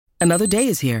Another day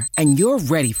is here, and you're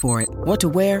ready for it. What to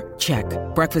wear? Check.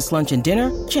 Breakfast, lunch, and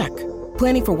dinner? Check.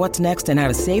 Planning for what's next and how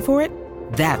to save for it?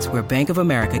 That's where Bank of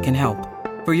America can help.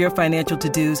 For your financial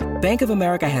to-dos, Bank of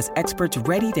America has experts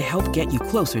ready to help get you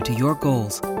closer to your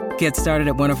goals. Get started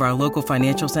at one of our local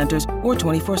financial centers or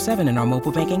 24/7 in our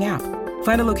mobile banking app.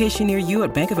 Find a location near you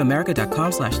at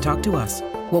bankofamerica.com/talktous.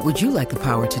 What would you like the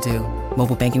power to do?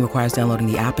 Mobile banking requires downloading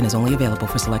the app and is only available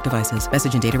for select devices.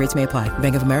 Message and data rates may apply.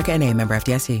 Bank of America N.A., member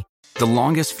FDIC. The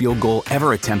longest field goal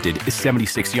ever attempted is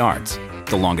 76 yards.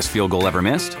 The longest field goal ever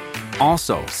missed?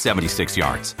 Also 76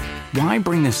 yards. Why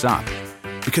bring this up?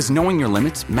 Because knowing your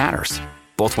limits matters,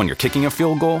 both when you're kicking a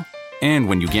field goal and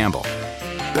when you gamble.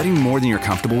 Betting more than you're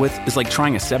comfortable with is like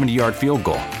trying a 70-yard field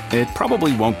goal. It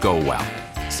probably won't go well.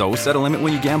 So set a limit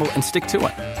when you gamble and stick to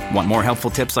it. Want more helpful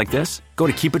tips like this? Go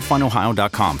to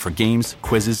keepitfunohio.com for games,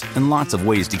 quizzes, and lots of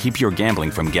ways to keep your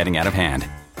gambling from getting out of hand.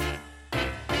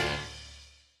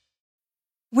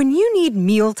 When you need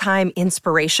mealtime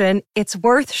inspiration, it's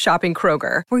worth shopping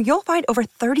Kroger, where you'll find over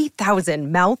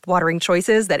 30,000 mouth-watering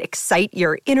choices that excite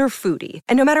your inner foodie.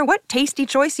 And no matter what tasty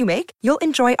choice you make, you'll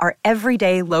enjoy our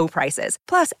everyday low prices,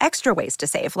 plus extra ways to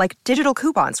save, like digital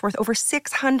coupons worth over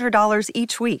 $600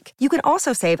 each week. You can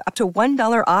also save up to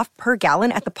 $1 off per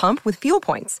gallon at the pump with fuel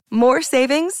points. More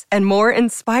savings and more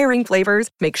inspiring flavors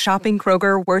make shopping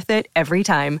Kroger worth it every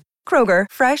time. Kroger,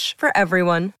 fresh for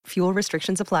everyone. Fuel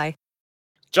restrictions apply.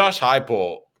 Josh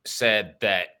Heupel said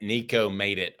that Nico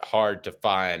made it hard to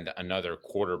find another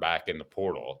quarterback in the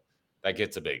portal. That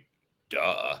gets a big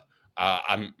duh.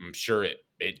 I'm sure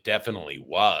it definitely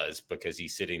was, because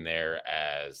he's sitting there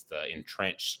as the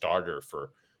entrenched starter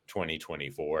for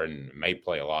 2024 and may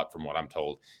play a lot, from what I'm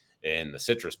told, in the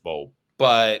Citrus Bowl.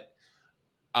 But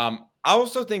I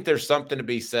also think there's something to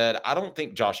be said. I don't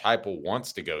think Josh Heupel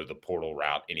wants to go the portal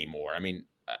route anymore. I mean,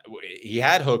 he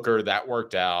had Hooker. That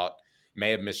worked out.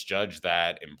 May have misjudged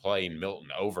that in playing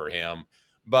Milton over him.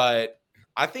 But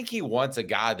I think he wants a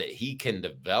guy that he can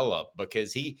develop,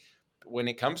 because when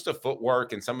it comes to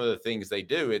footwork and some of the things they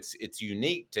do, it's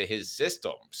unique to his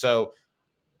system. So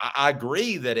I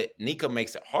agree that Nico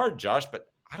makes it hard, Josh, but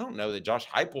I don't know that Josh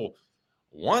Heupel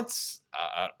wants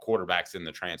quarterbacks in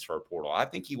the transfer portal. I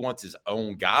think he wants his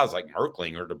own guys like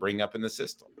Merklinger to bring up in the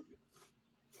system.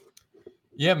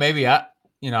 Yeah, maybe.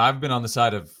 I've been on the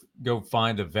side of go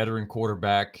find a veteran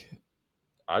quarterback.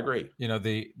 I agree.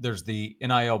 There's the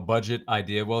NIL budget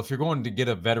idea. Well, if you're going to get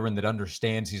a veteran that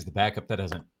understands he's the backup,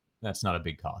 that's not a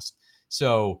big cost.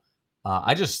 So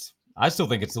I still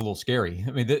think it's a little scary.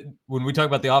 I mean, when we talk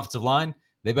about the offensive line,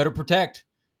 they better protect,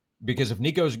 because if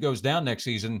Nico goes down next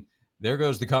season, there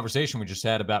goes the conversation we just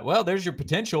had about, well, there's your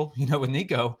potential, with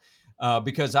Nico,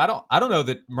 because I don't know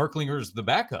that Merklinger is the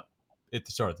backup at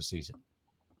the start of the season.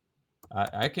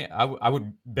 I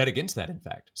would bet against that, in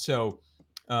fact. So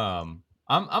I'm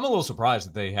a little surprised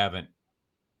that they haven't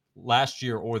last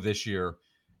year or this year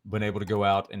been able to go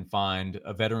out and find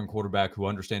a veteran quarterback who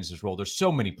understands his role. There's so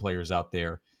many players out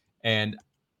there, and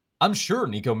I'm sure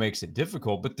Nico makes it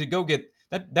difficult, but to go get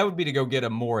that would be to go get a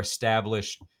more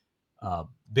established,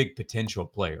 big potential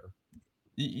player.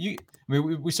 We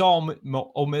saw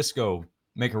Ole Miss go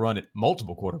make a run at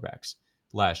multiple quarterbacks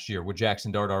last year with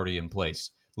Jackson Dart already in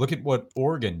place. Look at what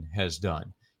Oregon has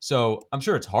done. So I'm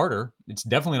sure it's harder. It's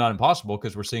definitely not impossible,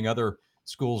 because we're seeing other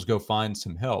schools go find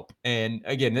some help. And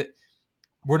again,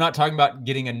 we're not talking about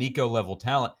getting a Nico level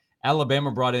talent.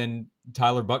 Alabama brought in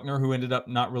Tyler Buckner, who ended up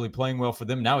not really playing well for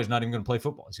them. Now he's not even going to play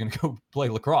football. He's going to go play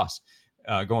lacrosse,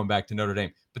 going back to Notre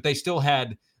Dame. But they still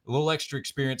had a little extra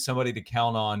experience, somebody to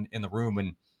count on in the room.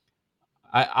 And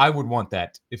I would want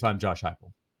that if I'm Josh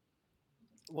Heupel.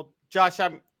 Well, Josh,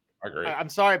 I agree. I'm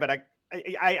sorry, but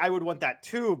I would want that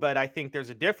too, but I think there's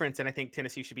a difference, and I think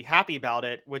Tennessee should be happy about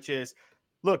it, which is,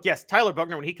 look, yes, Tyler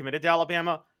Buckner, when he committed to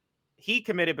Alabama, he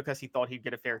committed because he thought he'd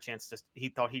get a fair chance he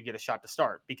thought he'd get a shot to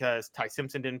start, because Ty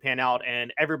Simpson didn't pan out,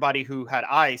 and everybody who had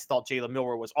eyes thought Jalen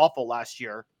Milroe was awful last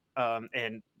year.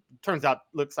 And turns out,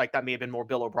 looks like that may have been more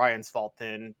Bill O'Brien's fault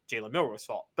than Jalen Milroe's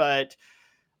fault. But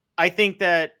I think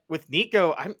that with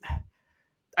Nico,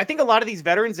 I think a lot of these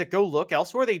veterans that go look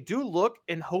elsewhere, they do look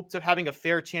in hopes of having a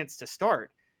fair chance to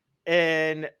start.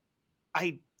 And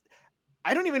I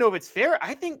don't even know if it's fair.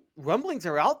 I think rumblings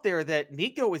are out there that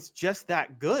Nico is just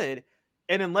that good.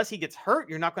 And unless he gets hurt,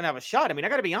 you're not going to have a shot. I mean, I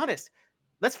got to be honest.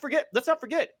 Let's not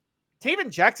forget. Taven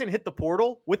Jackson hit the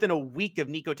portal within a week of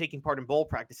Nico taking part in bowl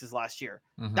practices last year.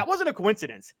 Mm-hmm. That wasn't a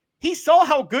coincidence. He saw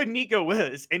how good Nico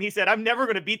was, and he said, I'm never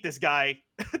going to beat this guy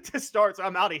to start, so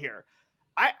I'm out of here.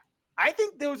 I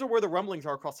think those are where the rumblings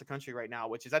are across the country right now,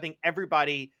 which is I think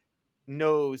everybody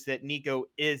knows that Nico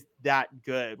is that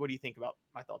good. What do you think about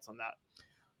my thoughts on that?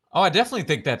 Oh, I definitely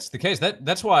think that's the case.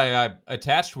 That's why I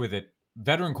attached with it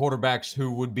veteran quarterbacks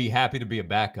who would be happy to be a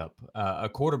backup, a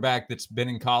quarterback that's been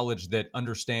in college that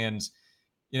understands,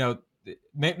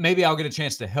 maybe I'll get a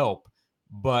chance to help,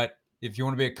 but if you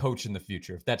want to be a coach in the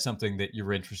future, if that's something that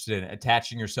you're interested in,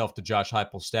 attaching yourself to Josh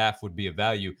Heupel's staff would be of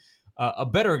value. A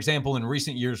better example in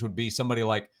recent years would be somebody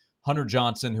like Hunter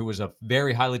Johnson, who was a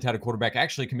very highly touted quarterback,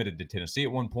 actually committed to Tennessee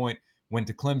at one point, went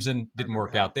to Clemson, didn't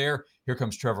work out there. Here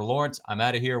comes Trevor Lawrence. I'm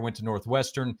out of here, went to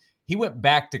Northwestern. He went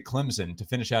back to Clemson to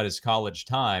finish out his college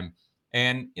time.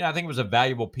 And, I think it was a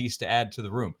valuable piece to add to the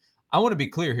room. I want to be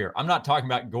clear here. I'm not talking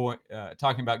about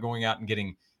going out and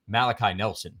getting Malachi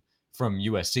Nelson from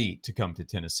USC to come to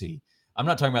Tennessee. I'm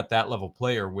not talking about that level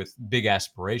player with big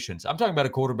aspirations. I'm talking about a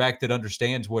quarterback that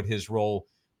understands what his role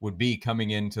would be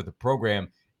coming into the program.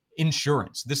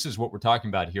 Insurance. This is what we're talking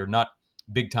about here, not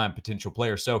big time potential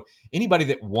player. So anybody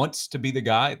that wants to be the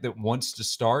guy that wants to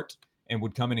start and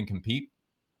would come in and compete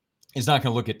is not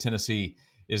going to look at Tennessee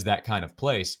as that kind of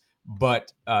place.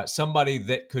 But somebody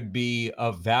that could be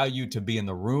of value to be in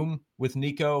the room with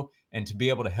Nico and to be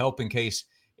able to help in case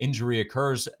injury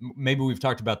occurs. Maybe we've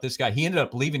talked about this guy. He ended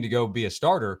up leaving to go be a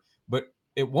starter, but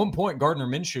at one point, Gardner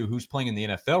Minshew, who's playing in the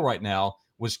NFL right now,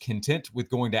 was content with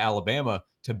going to Alabama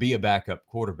to be a backup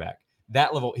quarterback.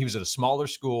 That level, he was at a smaller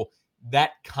school.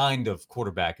 That kind of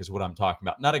quarterback is what I'm talking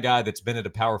about. Not a guy that's been at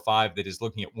a Power 5 that is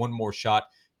looking at one more shot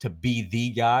to be the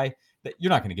guy. That you're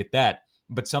not going to get that.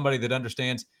 But somebody that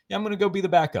understands, I'm going to go be the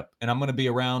backup, and I'm going to be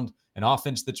around an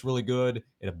offense that's really good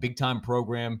at a big-time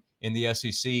program in the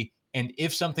SEC. And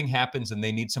if something happens and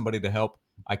they need somebody to help,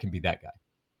 I can be that guy.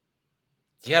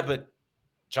 Yeah, but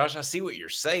Josh, I see what you're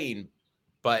saying,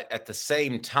 but at the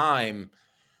same time,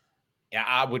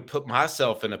 I would put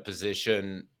myself in a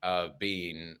position of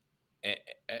being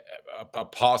a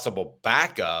possible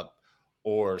backup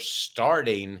or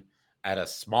starting at a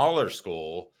smaller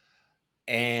school,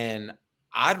 and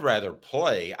I'd rather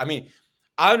play. I mean,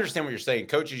 I understand what you're saying.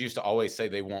 Coaches used to always say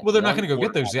they want. Well, they're not going to go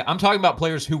get those. I'm talking about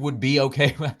players who would be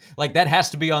okay. Like that has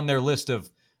to be on their list of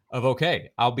okay,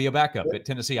 I'll be a backup at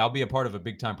Tennessee. I'll be a part of a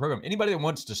big time program. Anybody that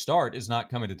wants to start is not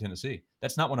coming to Tennessee.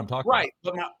 That's not what I'm talking about. Right.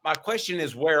 But my question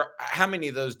is how many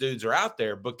of those dudes are out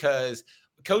there? Because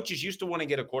coaches used to want to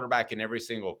get a quarterback in every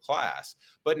single class.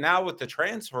 But now with the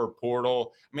transfer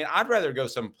portal, I mean, I'd rather go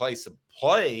someplace to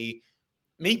play.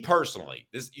 Me personally,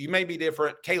 you may be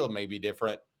different. Caleb may be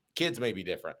different. Kids may be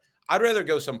different. I'd rather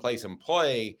go someplace and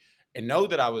play and know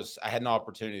that I had an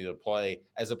opportunity to play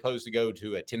as opposed to go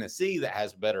to a Tennessee that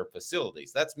has better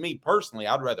facilities. That's me personally.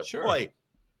 I'd rather play.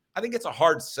 I think it's a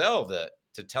hard sell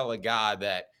to tell a guy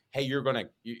that, hey, you're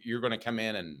gonna come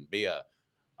in and be a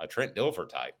Trent Dilfer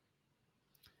type.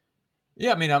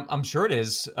 Yeah, I mean, I'm sure it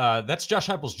is. That's Josh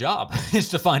Heupel's job is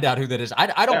to find out who that is.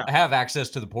 I don't have access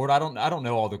to the portal. I don't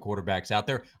know all the quarterbacks out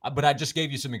there, but I just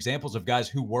gave you some examples of guys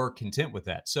who were content with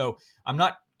that. So I'm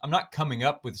not coming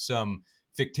up with some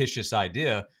fictitious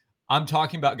idea. I'm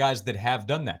talking about guys that have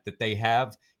done that they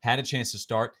have had a chance to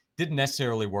start, didn't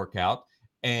necessarily work out,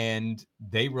 and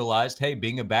they realized, hey,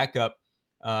 being a backup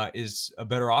is a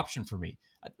better option for me.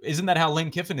 Isn't that how Lane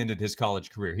Kiffin ended his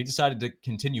college career? He decided to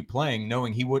continue playing,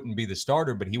 knowing he wouldn't be the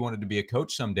starter, but he wanted to be a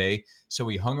coach someday. So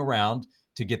he hung around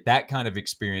to get that kind of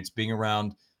experience, being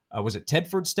around, was it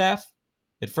Tedford's staff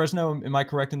at Fresno? Am I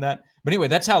correct in that? But anyway,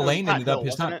 that's how Lane ended up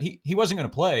his time. He wasn't going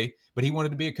to play, but he wanted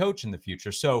to be a coach in the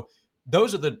future. So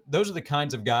those are the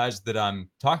kinds of guys that I'm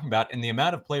talking about. And the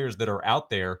amount of players that are out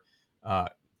there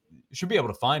should be able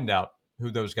to find out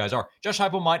who those guys are. Josh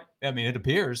Heupel it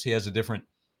appears he has a different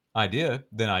idea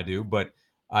than I do, but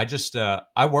I just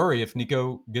I worry if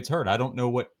Nico gets hurt. I don't know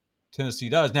what Tennessee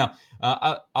does. Now,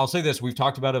 I'll say this: we've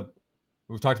talked about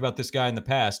this guy in the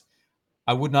past.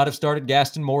 I would not have started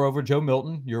Gaston Moore over Joe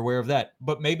Milton. You're aware of that,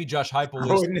 but maybe Josh Heupel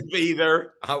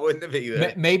I wouldn't have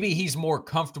either. Maybe he's more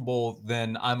comfortable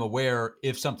than I'm aware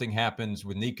if something happens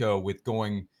with Nico with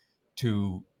going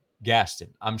to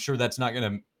Gaston. I'm sure that's not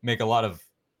going to make a lot of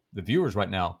the viewers right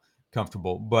now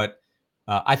comfortable, but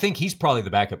I think he's probably the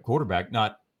backup quarterback,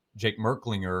 not Jake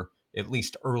Merklinger, at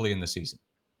least early in the season.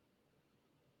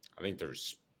 I think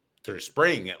there's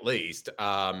spring at least,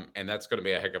 and that's going to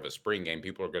be a heck of a spring game.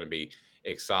 People are going to be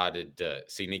excited to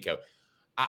see Nico.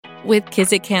 With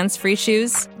Kizik hands-free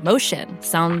shoes, motion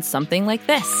sounds something like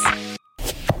this.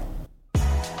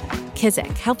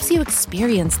 Kizik helps you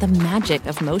experience the magic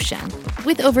of motion.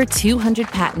 With over 200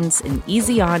 patents and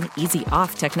easy-on,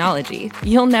 easy-off technology,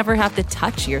 you'll never have to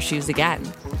touch your shoes again.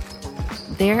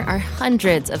 There are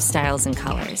hundreds of styles and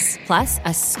colors, plus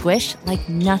a squish like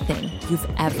nothing you've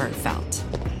ever felt.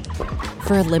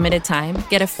 For a limited time,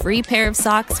 get a free pair of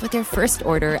socks with your first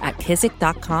order at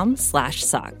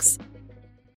kizik.com/socks.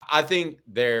 I think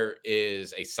there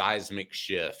is a seismic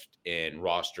shift in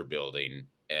roster building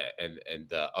and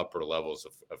the upper levels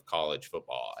of college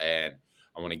football. And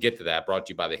I want to get to that. Brought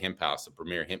to you by the Hemp House, the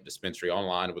premier hemp dispensary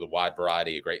online with a wide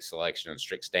variety, a great selection, and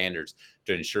strict standards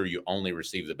to ensure you only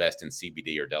receive the best in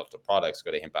CBD or Delta products.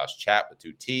 Go to Hemp House Chat with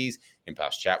 2 T's,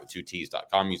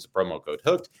 hemphousechat.com. Use the promo code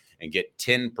HOOKED and get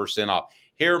 10% off.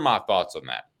 Here are my thoughts on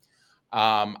that.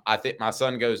 I think my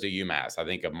son goes to UMass. I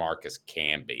think a Marcus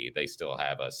Camby. They still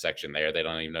have a section there. They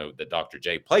don't even know that Dr.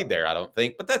 J played there, I don't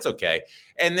think, but that's okay.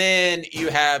 And then you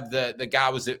have the guy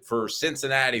was it for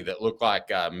Cincinnati that looked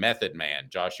like Method Man.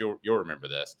 Josh, you'll remember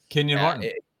this. Kenyon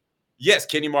Martin. Yes,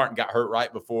 Kenyon Martin got hurt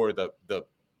right before the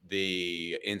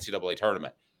NCAA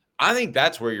tournament. I think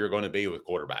that's where you're going to be with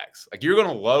quarterbacks. Like, you're going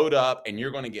to load up and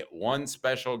you're going to get one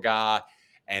special guy,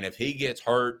 and if he gets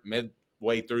hurt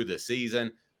midway through the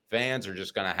season, fans are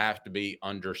just going to have to be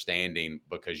understanding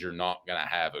because you're not going to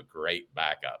have a great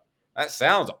backup. That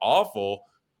sounds awful,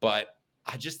 but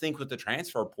I just think with the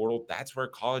transfer portal, that's where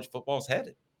college football is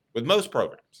headed with most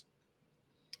programs.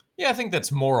 Yeah, I think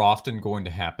that's more often going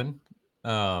to happen.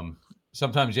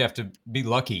 Sometimes you have to be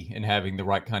lucky in having the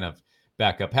right kind of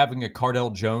backup. Having a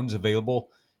Cardell Jones available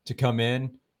to come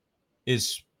in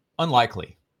is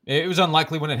unlikely. It was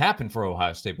unlikely when it happened for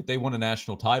Ohio State, but they won a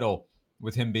national title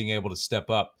with him being able to step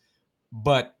up.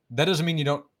 But that doesn't mean you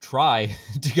don't try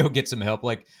to go get some help.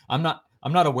 Like, I'm not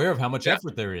aware of how much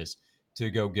effort there is to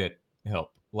go get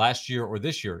help last year or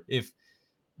this year. If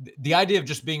the idea of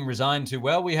just being resigned to,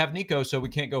 well, we have Nico, so we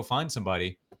can't go find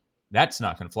somebody, that's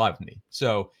not going to fly with me.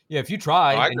 So yeah, if you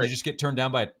try and you just get turned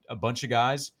down by a bunch of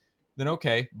guys, then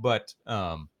okay. But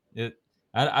I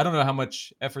don't know how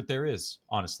much effort there is,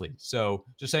 honestly. So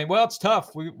just saying, well, it's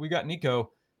tough. We got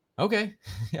Nico. Okay,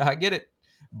 yeah, I get it.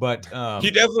 But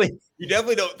you definitely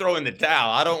don't throw in the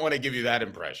towel. I don't want to give you that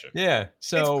impression. Yeah.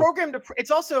 So it's program to.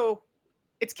 It's also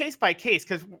case by case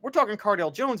because we're talking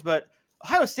Cardell Jones, but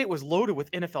Ohio State was loaded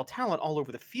with NFL talent all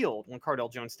over the field when Cardell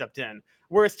Jones stepped in.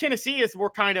 Whereas Tennessee we're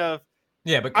kind of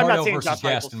but Cardell versus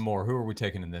Gaston Moore. Who are we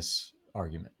taking in this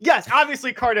argument? Yes,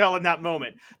 obviously Cardell in that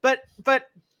moment. But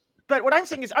what I'm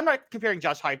saying is I'm not comparing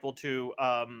Josh Heupel to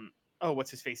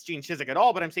what's his face, Gene Chizik at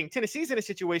all. But I'm saying Tennessee's in a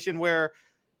situation where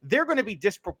they're going to be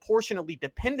disproportionately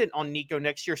dependent on Nico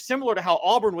next year, similar to how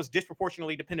Auburn was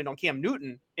disproportionately dependent on Cam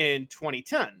Newton in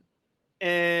 2010.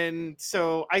 And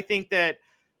so I think that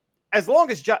as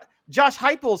long as Josh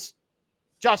Heupel's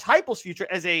future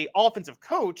as a offensive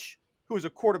coach, who is a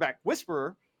quarterback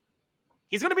whisperer,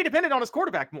 he's going to be dependent on his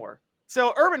quarterback more.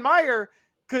 So Urban Meyer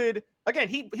could, again,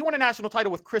 he won a national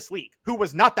title with Chris Leak, who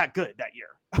was not that good that year.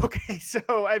 Okay,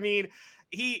 so I mean,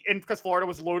 because Florida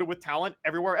was loaded with talent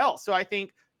everywhere else. So I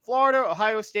think Florida,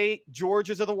 Ohio State,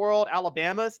 Georgia's of the world,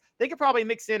 Alabama's, they could probably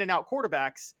mix in and out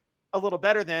quarterbacks a little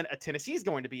better than a Tennessee's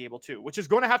going to be able to, which is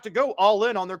going to have to go all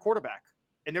in on their quarterback.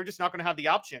 And they're just not going to have the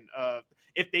option of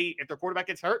if their quarterback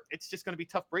gets hurt, it's just going to be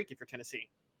tough break if you're Tennessee.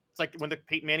 It's like when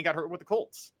Peyton Manning got hurt with the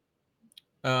Colts.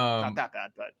 Not that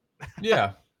bad, but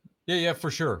yeah,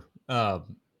 for sure.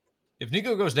 If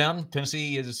Nico goes down,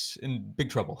 Tennessee is in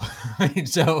big trouble.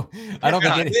 So I don't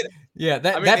think it. Yeah,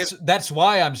 that's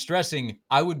why I'm stressing.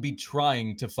 I would be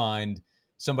trying to find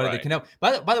somebody that can help.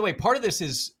 By the way, part of this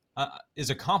is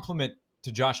a compliment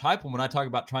to Josh Heupel when I talk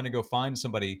about trying to go find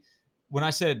somebody. When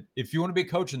I said, if you want to be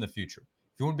a coach in the future,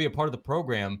 if you want to be a part of the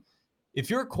program,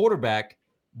 if you're a quarterback,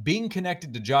 being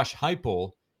connected to Josh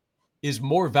Heupel is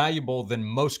more valuable than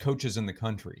most coaches in the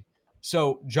country.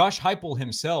 So Josh Heupel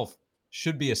himself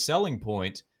should be a selling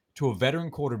point to a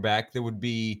veteran quarterback that would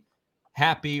be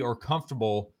happy or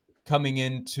comfortable coming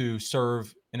in to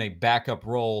serve in a backup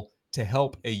role to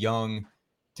help a young,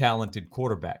 talented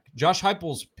quarterback. Josh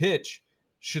Heupel's pitch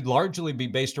should largely be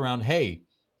based around, hey,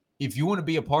 if you want to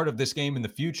be a part of this game in the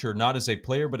future, not as a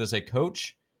player, but as a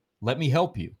coach, let me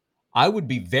help you. I would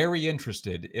be very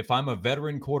interested if I'm a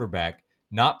veteran quarterback,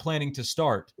 not planning to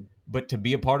start, but to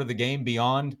be a part of the game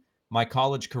beyond my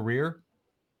college career.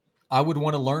 I would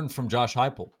want to learn from Josh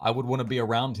Heupel. I would want to be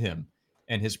around him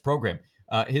and his program.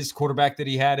 His quarterback that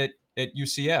he had at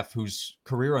UCF, whose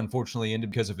career unfortunately ended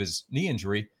because of his knee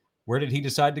injury, where did he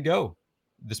decide to go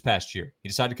this past year? He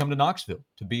decided to come to Knoxville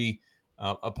to be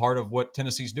a part of what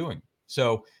Tennessee's doing.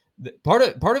 So part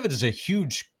of it is a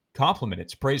huge compliment.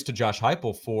 It's praise to Josh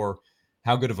Heupel for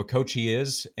how good of a coach he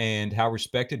is and how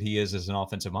respected he is as an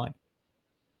offensive mind.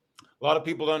 A lot of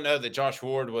people don't know that Josh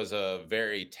Ward was a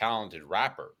very talented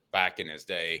rapper back in his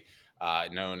day,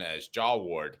 known as Jaw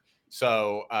Ward.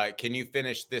 So can you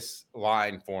finish this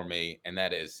line for me? And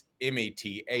that is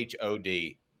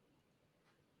METHOD.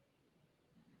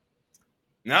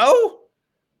 No?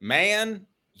 Man,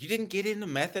 you didn't get into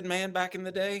Method Man back in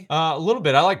the day? A little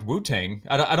bit. I like Wu-Tang.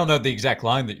 I don't know the exact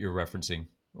line that you're referencing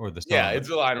or the Yeah, song. it's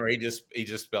a line where he just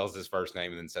spells his first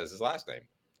name and then says his last name.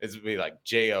 It's be like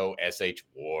Josh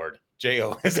Ward.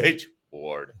 Josh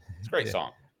Ward. It's a great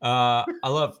song. I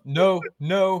love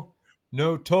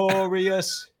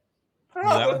Notorious.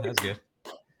 Remember that one? That's good.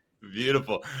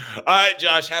 Beautiful. All right,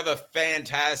 Josh, have a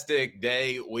fantastic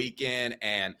day, weekend,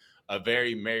 and a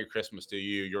very Merry Christmas to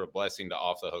you. You're a blessing to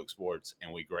Off the Hook Sports,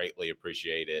 and we greatly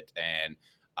appreciate it. And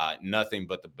nothing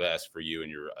but the best for you and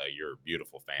your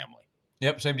beautiful family.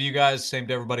 Yep. Same to you guys. Same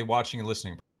to everybody watching and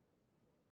listening.